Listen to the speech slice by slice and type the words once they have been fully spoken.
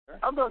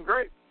I'm doing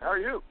great. How are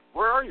you?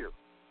 Where are you?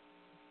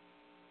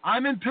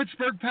 I'm in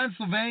Pittsburgh,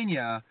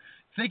 Pennsylvania,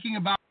 thinking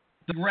about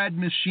the Red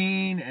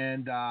Machine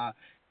and,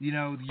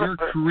 your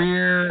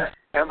career.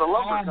 And the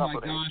lumber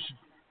company. Oh, my gosh.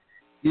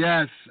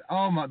 Yes.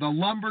 The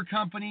lumber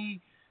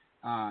company,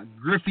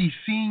 Griffey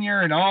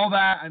Sr. and all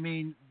that. I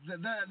mean,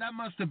 that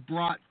must have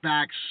brought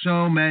back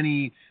so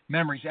many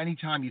memories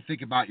anytime you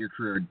think about your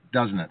career,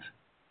 doesn't it?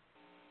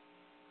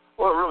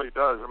 Well, it really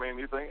does. I mean,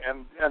 you think,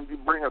 and you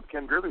bring up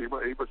Ken Griffey, he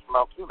was from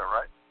Altoona,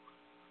 right?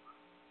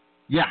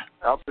 Yeah.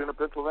 Altoona,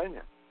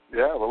 Pennsylvania.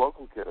 Yeah, the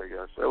local kid, I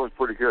guess. That was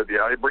pretty good.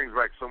 Yeah, it brings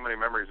back so many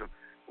memories. And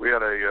we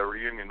had a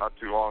reunion not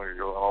too long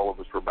ago, and all of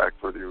us were back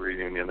for the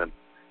reunion. And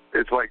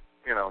it's like,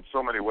 in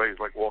so many ways,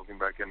 like walking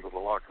back into the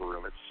locker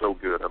room. It's so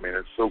good. I mean,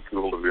 it's so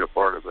cool to be a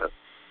part of that.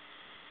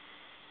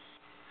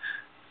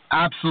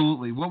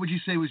 Absolutely. What would you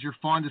say was your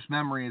fondest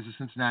memory as a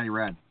Cincinnati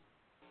Red?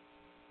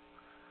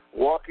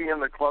 Walking in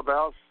the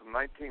clubhouse in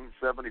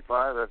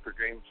 1975 after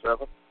Game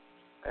 7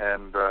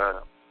 and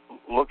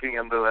looking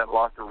into that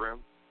locker room.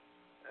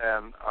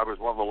 And I was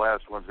one of the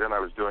last ones in. I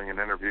was doing an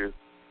interview,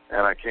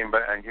 and I came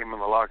back and came in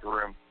the locker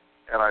room,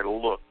 and I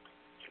looked.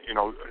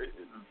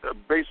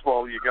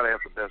 Baseball, you got to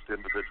have the best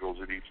individuals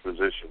at each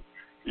position.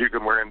 You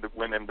can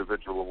win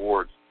individual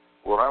awards.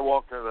 When I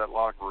walked into that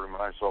locker room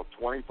and I saw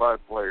 25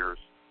 players,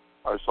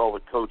 I saw the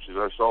coaches,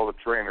 I saw the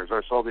trainers,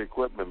 I saw the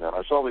equipment men,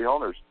 I saw the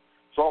owners,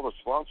 saw the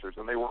sponsors,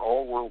 and they were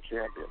all world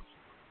champions.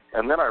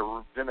 And then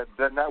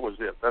then that was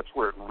it. That's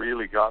where it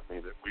really got me,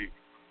 that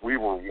we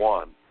were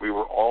one. We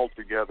were all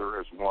together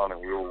as one,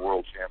 and we were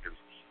world champions.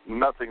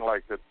 Nothing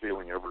like that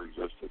feeling ever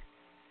existed.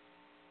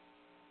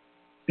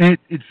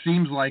 It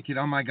seems like it.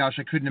 Oh, my gosh,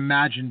 I couldn't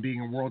imagine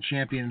being a world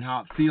champion and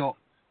how it feels,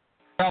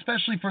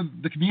 especially for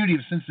the community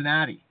of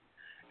Cincinnati.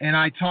 And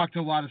I talked to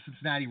a lot of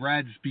Cincinnati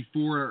Reds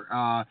before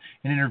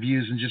in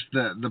interviews, and just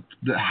the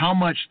how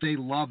much they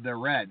love their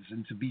Reds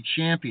and to be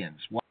champions.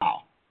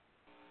 Wow.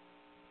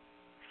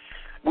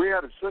 We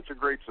had such a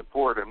great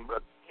support, and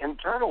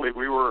internally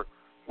we were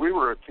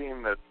a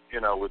team that,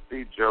 with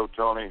Pete, Joe,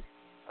 Tony,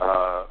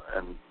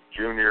 and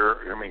Junior,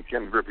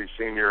 Ken Griffey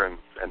Sr. and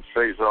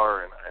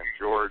Cesar and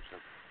George and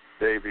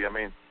Davey.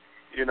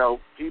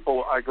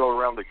 People, I go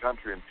around the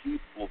country and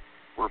people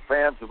were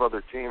fans of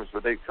other teams,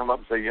 but they'd come up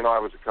and say, I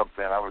was a Cub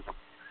fan, I was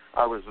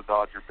a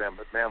Dodger fan,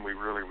 but man, we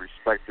really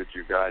respected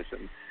you guys.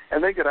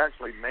 And they could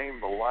actually name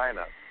the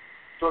lineup.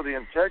 So the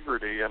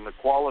integrity and the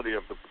quality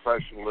of the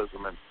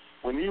professionalism, and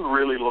when you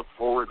really look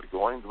forward to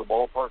going to the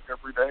ballpark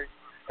every day,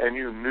 and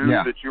you knew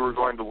that you were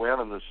going to win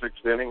in the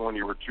sixth inning when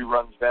you were 2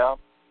 runs down,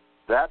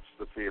 that's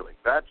the feeling.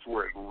 That's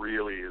where it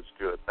really is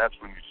good. That's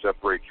when you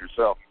separate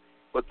yourself.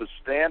 But the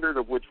standard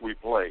of which we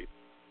played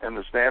and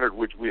the standard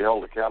which we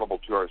held accountable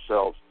to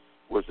ourselves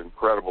was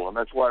incredible, and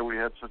that's why we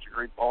had such a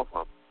great ball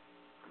club.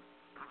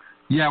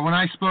 Yeah, when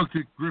I spoke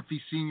to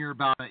Griffey Sr.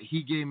 about it,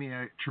 he gave me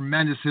a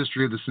tremendous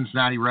history of the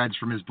Cincinnati Reds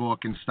from his book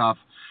and stuff,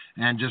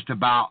 and just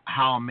about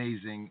how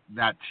amazing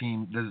that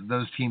team,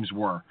 those teams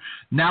were.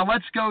 Now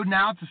let's go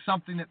now to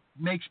something that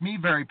makes me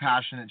very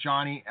passionate,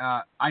 Johnny.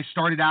 I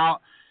started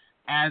out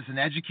as an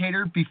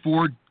educator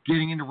before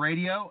getting into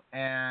radio,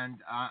 and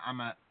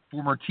I'm a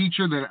former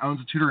teacher that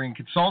owns a tutoring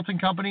consulting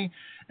company.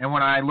 And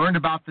when I learned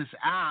about this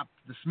app,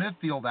 the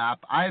Smithfield app,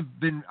 I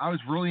was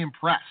really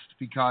impressed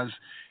because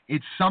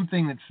it's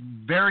something that's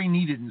very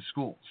needed in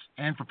schools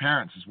and for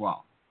parents as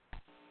well.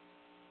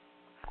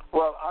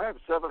 Well, I have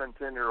 7 and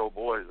 10-year-old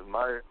boys, and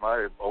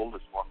my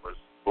oldest one was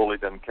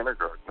bullied in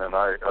kindergarten, and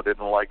I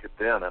didn't like it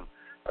then, and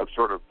I've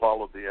sort of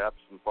followed the apps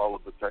and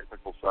followed the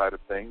technical side of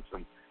things,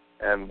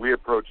 and we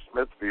approached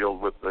Smithfield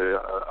with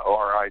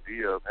our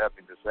idea of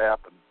having this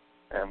app,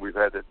 and we've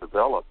had it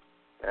developed,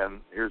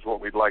 and here's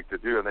what we'd like to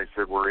do, and they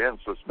said we're in.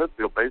 So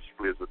Smithfield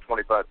basically is a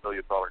 $25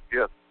 million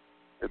gift.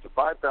 It's a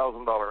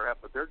 $5,000 app,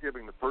 but they're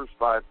giving the first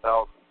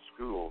 5,000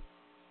 schools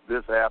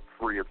this app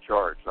free of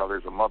charge. Now,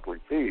 there's a monthly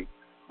fee,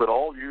 but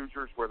all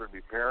users, whether it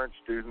be parents,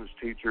 students,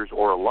 teachers,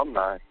 or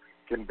alumni,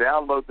 can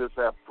download this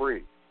app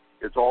free.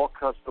 It's all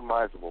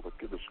customizable.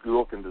 The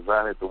school can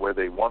design it the way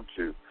they want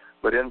to.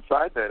 But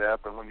inside that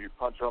app, and when you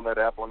punch on that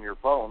app on your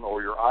phone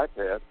or your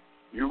iPad,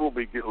 you will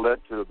be led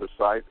to the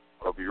site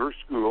of your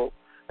school,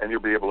 and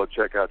you'll be able to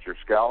check out your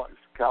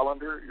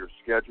calendar, your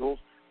schedules.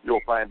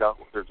 You'll find out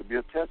there's to be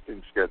a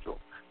testing schedule,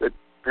 that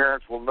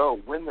parents will know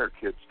when their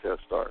kids'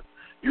 tests start.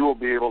 You will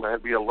be able to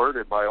be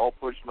alerted by all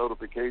push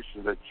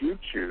notifications that you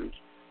choose,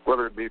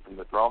 whether it be from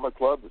the drama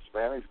club, the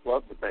Spanish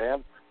club, the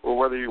band, or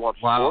whether you want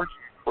sports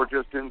or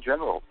just in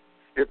general.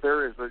 If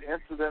there is an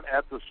incident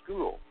at the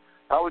school,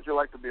 how would you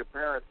like to be a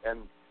parent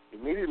and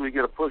immediately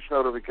get a push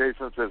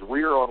notification that says,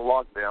 we are on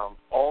lockdown,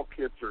 all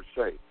kids are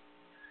safe?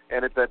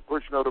 And if that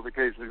push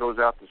notification goes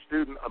out to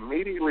student,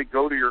 immediately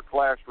go to your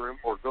classroom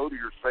or go to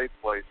your safe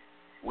place.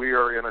 We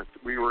are in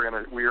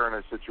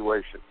a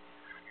situation.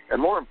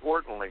 And more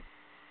importantly,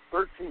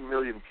 13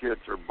 million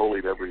kids are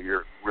bullied every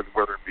year,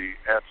 whether it be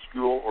at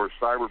school or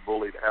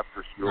cyberbullied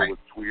after school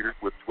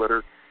with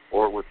Twitter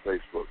or with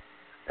Facebook.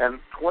 And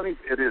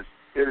it is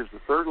the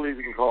third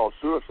leading cause.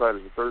 Suicide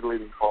is the third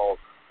leading cause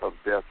of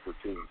death for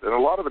teens. And a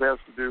lot of it has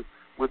to do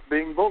with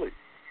being bullied,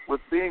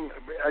 with being,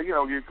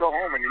 you go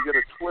home and you get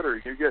a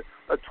Twitter, you get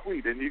a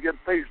tweet, and you get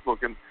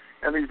Facebook, and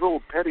these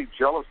little petty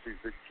jealousies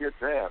that kids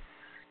have.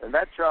 And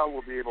that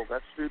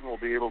student will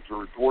be able to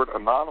report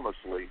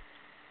anonymously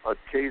a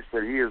case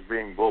that he is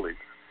being bullied.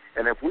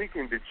 And if we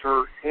can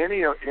deter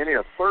any a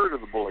third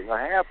of the bullying, a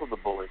half of the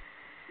bullying,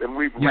 then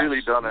we've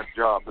really done that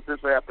job. But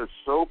this app is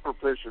so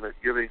proficient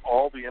at giving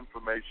all the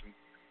information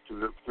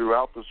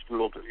throughout the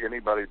school to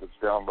anybody that's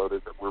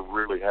downloaded that we're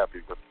really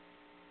happy with.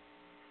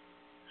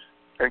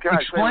 And can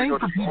I say, all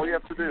you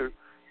have to do,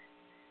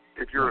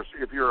 if you're a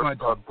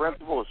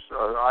principal,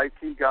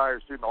 IT guy, or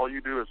student, all you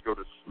do is go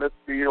to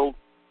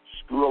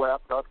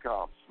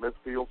SmithfieldSchoolApp.com.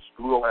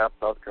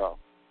 SmithfieldSchoolApp.com.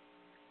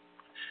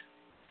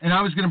 And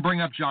I was going to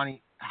bring up,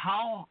 Johnny,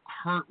 how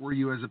hurt were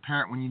you as a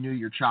parent when you knew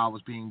your child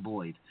was being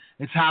bullied?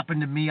 It's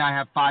happened to me. I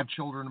have 5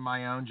 children of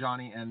my own,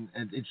 Johnny, and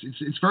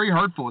it's very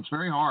hurtful. It's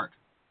very hard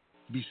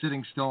to be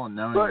sitting still and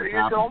knowing. But you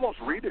can almost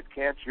read it,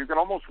 can't you? You can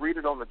almost read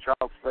it on the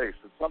child's face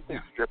that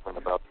something's different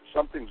about this.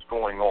 Something's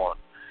going on.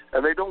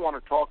 And they don't want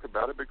to talk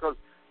about it because,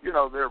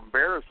 they're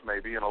embarrassed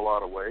maybe in a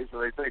lot of ways,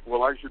 and they think,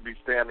 well, I should be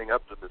standing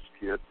up to this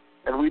kid.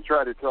 And we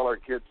try to tell our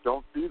kids,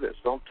 don't do this.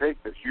 Don't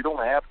take this. You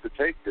don't have to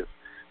take this.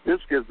 This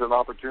gives an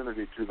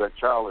opportunity to that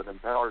child and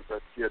empowers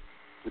that kid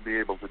to be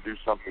able to do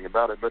something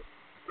about it. But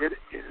it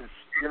is,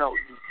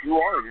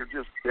 you're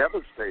just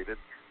devastated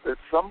that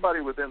somebody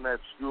within that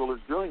school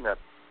is doing that.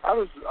 I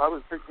was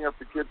picking up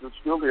the kids at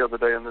school the other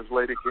day, and this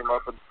lady came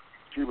up and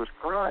she was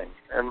crying,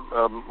 and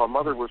my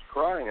mother was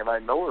crying, and I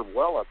know her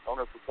well. I've known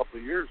her for a couple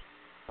of years.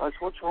 I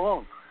said, what's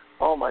wrong?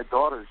 Oh, my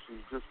daughter,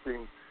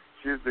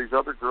 these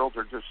other girls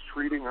are just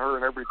treating her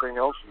and everything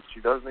else, and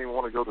she doesn't even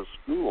want to go to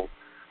school.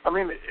 I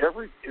mean,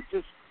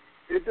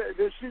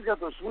 she's got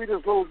the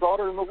sweetest little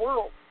daughter in the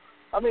world.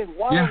 I mean,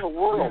 why in the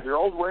world? They're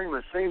all wearing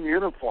the same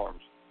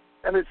uniforms.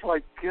 And it's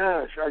like,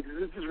 gosh,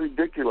 this is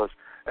ridiculous.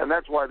 And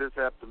that's why this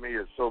app to me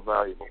is so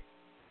valuable.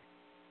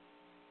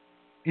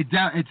 It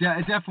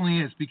definitely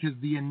is, because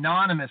the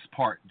anonymous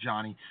part,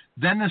 Johnny,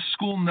 then the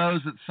school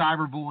knows that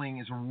cyberbullying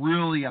is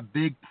really a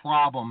big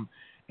problem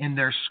in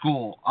their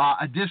school.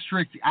 A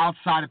district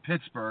outside of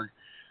Pittsburgh,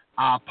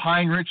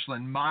 Pine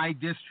Richland, my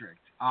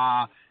district,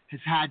 has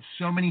had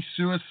so many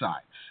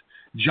suicides,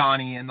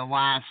 Johnny, in the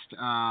last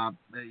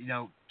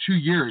 2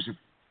 years. If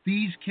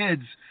these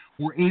kids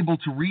were able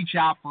to reach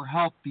out for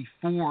help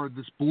before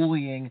this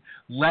bullying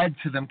led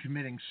to them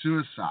committing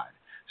suicide.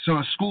 So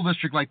a school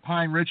district like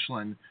Pine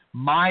Richland,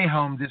 my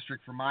home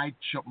district for my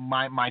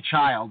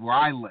child where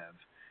I live,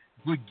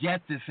 would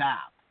get this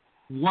app.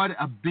 What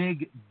a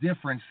big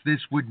difference this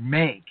would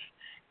make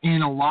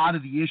in a lot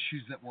of the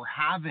issues that we're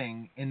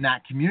having in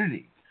that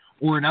community,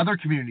 or in other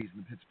communities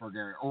in the Pittsburgh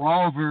area, or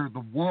all over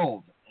the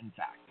world, in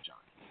fact, John.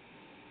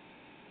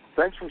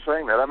 Thanks for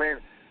saying that. I mean,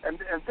 and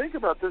think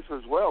about this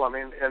as well. I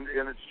mean, and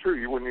it's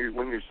true. When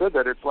you said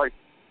that, it's like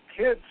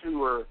kids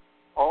who are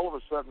all of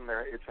a sudden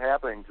it's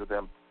happening to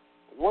them.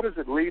 What does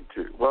it lead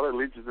to? Well, it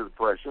leads to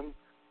depression.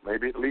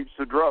 Maybe it leads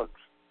to drugs.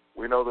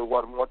 We know that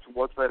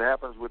once that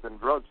happens within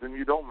drugs, then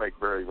you don't make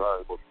very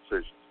valuable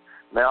decisions.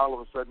 Now all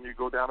of a sudden you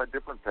go down a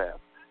different path,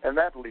 and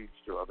that leads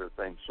to other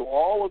things. So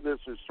all of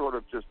this is sort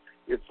of just,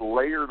 it's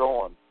layered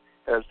on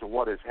as to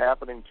what is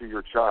happening to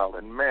your child.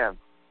 And man,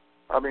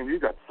 I mean, you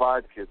got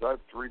 5 kids. I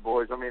have 3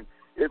 boys. I mean,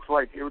 it's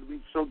like it would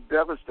be so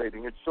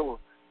devastating. It's so,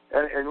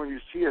 and when you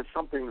see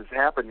something that's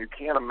happened, you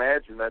can't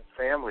imagine that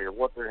family or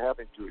what they're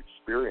having to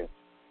experience.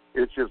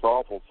 It's just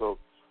awful. So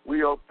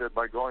we hope that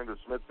by going to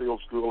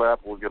Smithfield School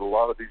App, we'll get a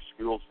lot of these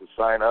schools to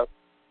sign up,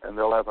 and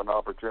they'll have an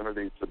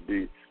opportunity to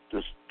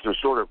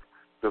sort of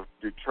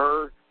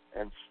deter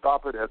and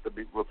stop it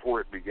before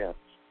it begins.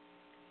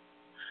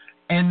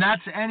 And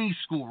that's any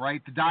school,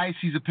 right? The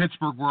Diocese of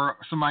Pittsburgh,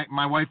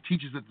 my wife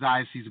teaches at the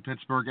Diocese of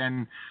Pittsburgh,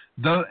 and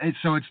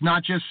so it's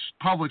not just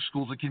public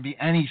schools; it can be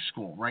any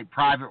school, right,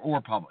 private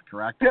or public,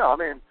 correct? Yeah, I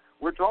mean,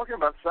 we're talking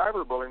about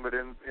cyberbullying, but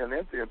in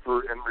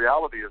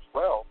reality as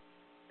well.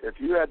 If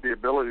you had the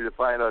ability to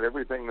find out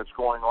everything that's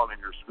going on in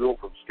your school,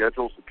 from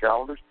schedules to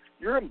calendars,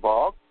 you're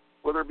involved,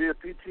 whether it be a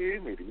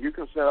PTA meeting. You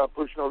can send out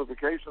push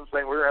notifications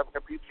saying we're having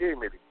a PTA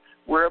meeting.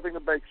 We're having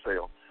a bake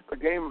sale.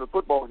 The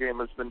football game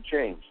has been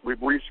changed. We've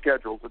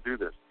rescheduled to do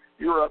this.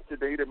 You're up to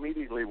date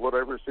immediately,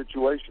 whatever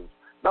situations.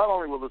 Not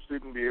only will the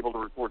student be able to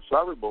report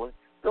cyberbullying,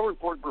 they'll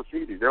report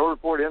graffiti. They'll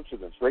report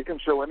incidents. They can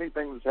show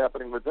anything that's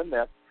happening within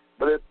that.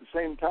 But at the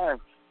same time,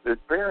 the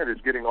parent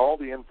is getting all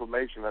the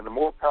information, and the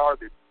more power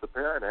the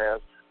parent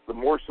has, the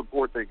more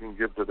support they can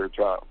give to their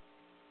child.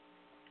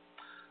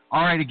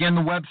 All right, again,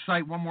 the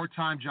website one more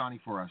time, Johnny,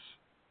 for us.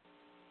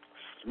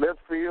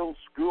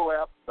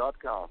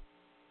 SmithfieldSchoolApp.com.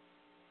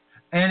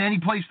 And any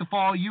place to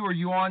follow you? Are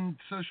you on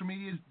social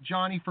media,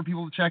 Johnny, for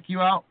people to check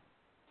you out?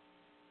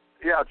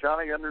 Yeah,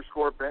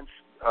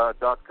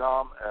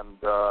 Johnny_bench.com,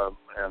 and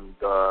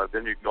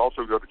then you can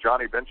also go to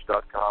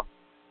JohnnyBench.com.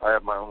 I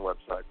have my own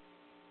website.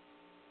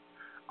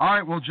 All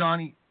right, well,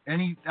 Johnny,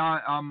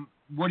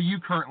 what are you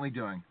currently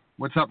doing?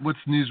 What's up? What's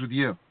news with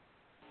you?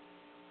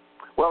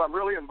 Well, I'm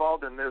really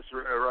involved in this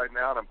right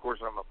now, and of course,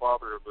 I'm the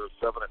father of the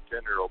 7 and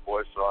 10-year-old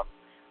boys, so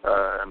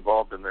I'm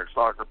involved in their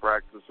soccer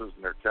practices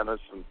and their tennis,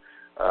 and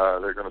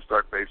they're going to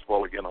start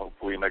baseball again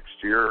hopefully next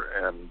year,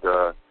 and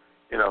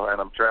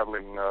and I'm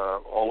traveling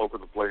all over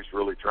the place,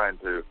 really trying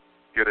to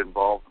get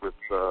involved with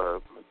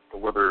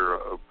whether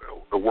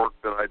the work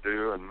that I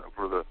do and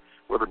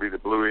whether it be the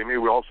Blue Emu.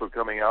 We're also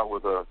coming out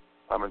with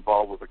I'm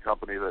involved with a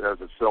company that has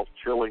a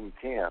self-chilling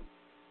can,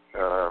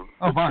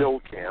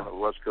 chill can, a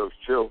West Coast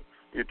chill.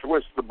 You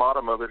twist the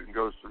bottom of it and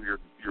goes from your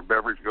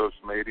beverage goes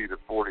from 80 to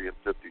 40 in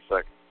 50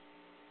 seconds.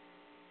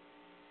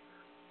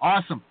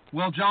 Awesome.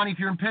 Well, Johnny, if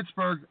you're in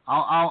Pittsburgh,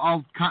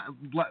 I'll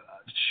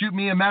shoot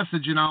me a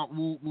message and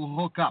we'll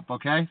hook up.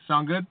 Okay,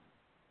 sound good?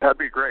 That'd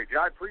be great. Yeah,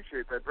 I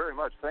appreciate that very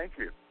much. Thank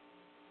you.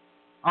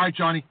 All right,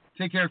 Johnny.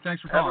 Take care.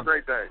 Thanks for calling. Have a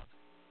great day.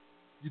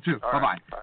 You too. All Bye-bye. Right. Bye.